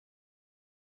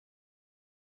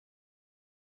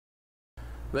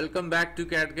Welcome back to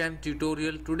CAD/CAM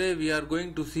tutorial. Today we are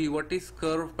going to see what is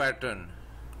curve pattern.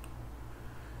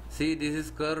 See, this is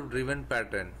curve driven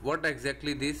pattern. What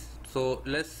exactly this? So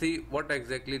let's see what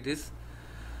exactly this.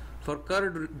 For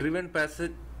curve driven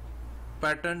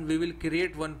pattern we will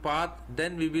create one path,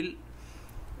 then we will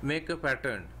make a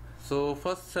pattern. So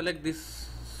first select this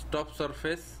top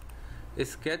surface,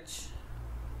 sketch,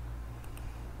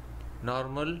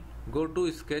 normal, go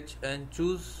to sketch and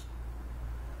choose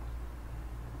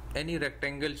any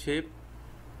rectangle shape.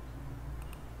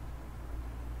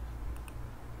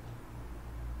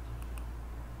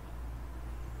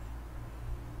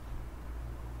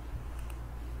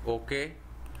 Okay,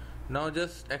 now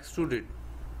just extrude it.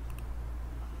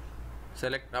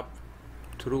 Select up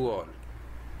through all,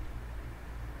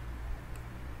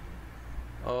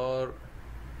 or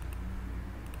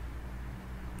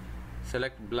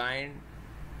select blind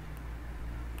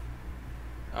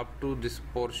up to this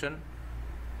portion.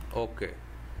 Okay,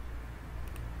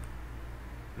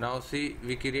 now see,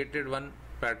 we created one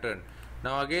pattern.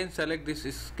 Now again select this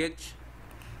sketch,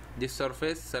 this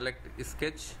surface, select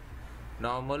sketch,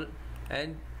 normal,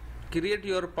 and create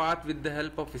your path with the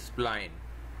help of spline.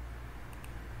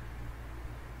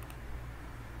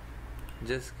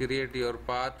 Just create your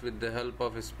path with the help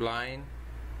of spline.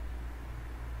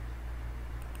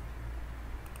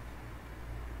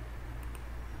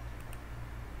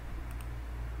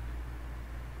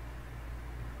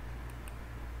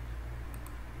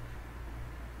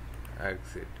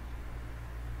 Exit.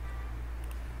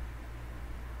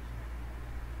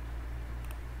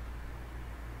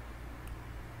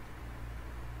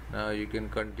 Now you can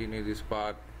continue this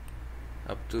path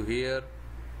up to here.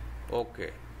 Okay,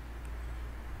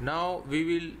 now we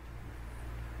will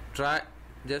try,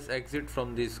 just exit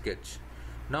from this sketch.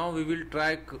 Now we will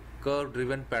try curve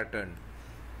driven pattern.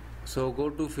 So go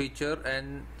to feature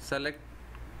and select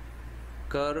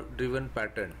curve driven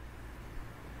pattern.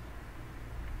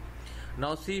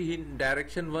 Now see, in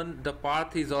direction 1 the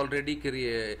path is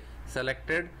already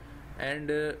selected,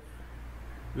 and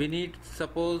we need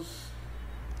suppose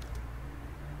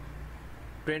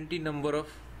 20 number of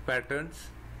patterns,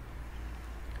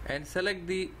 and select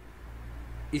the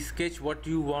sketch what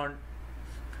you want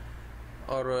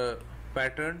or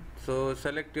pattern. So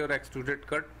select your extruded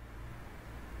cut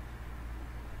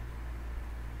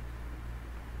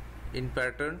in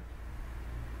pattern.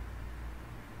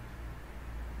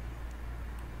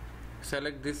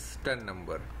 Select this 10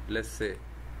 number, let's say,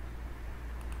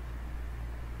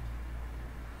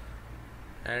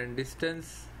 and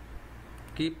distance,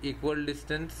 keep equal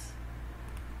distance,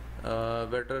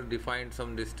 better define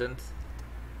some distance.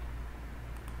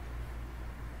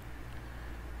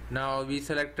 Now we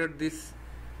selected this,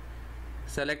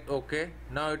 select OK.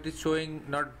 Now it is showing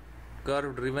not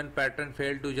curve driven pattern,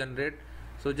 failed to generate.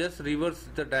 So just reverse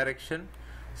the direction.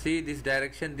 See, this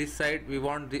direction, this side we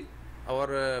want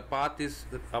our path is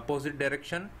opposite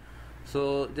direction,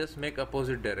 so just make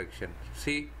opposite direction.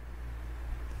 See,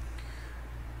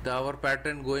 our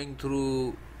pattern going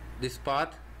through this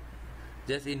path.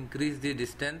 Just increase the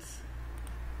distance.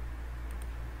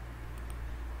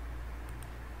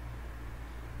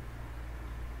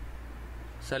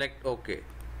 Select OK.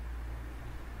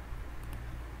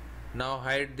 Now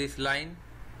hide this line.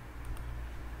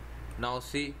 Now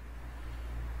see,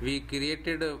 we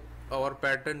created our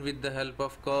pattern with the help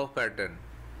of curve pattern.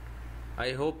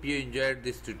 I hope you enjoyed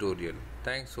this tutorial.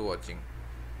 Thanks for watching.